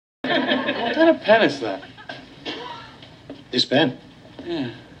What kind of pen is that? This pen?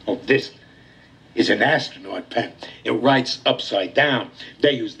 Yeah. Oh, this is an astronaut pen. It writes upside down.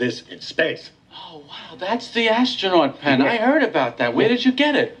 They use this in space. Oh, wow, that's the astronaut pen. Yeah. I heard about that. Where did you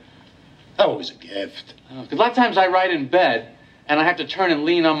get it? Oh, it was a gift. Oh, 'cause a lot of times I write in bed, and I have to turn and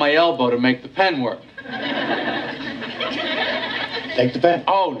lean on my elbow to make the pen work. Take the pen.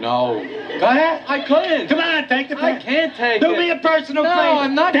 Oh, no. Go ahead. I couldn't. Come on, take the pen. I can't take Do it. me a personal favor. No,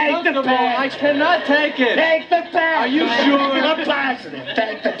 I'm not take comfortable. the pen. I cannot take it. Take the pen. Are you sure? I'm positive.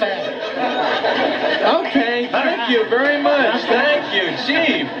 Take the pen. Okay, thank you very much. Thank you.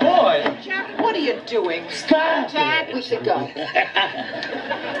 Gee, boy. Jack, what are you doing? Stop Jack, it. we should go.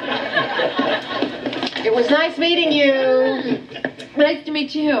 It was nice meeting you. Nice to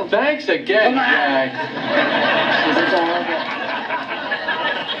meet you. Thanks again, Come on. Jack. This is horrible.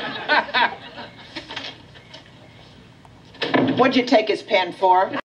 What'd you take his pen for?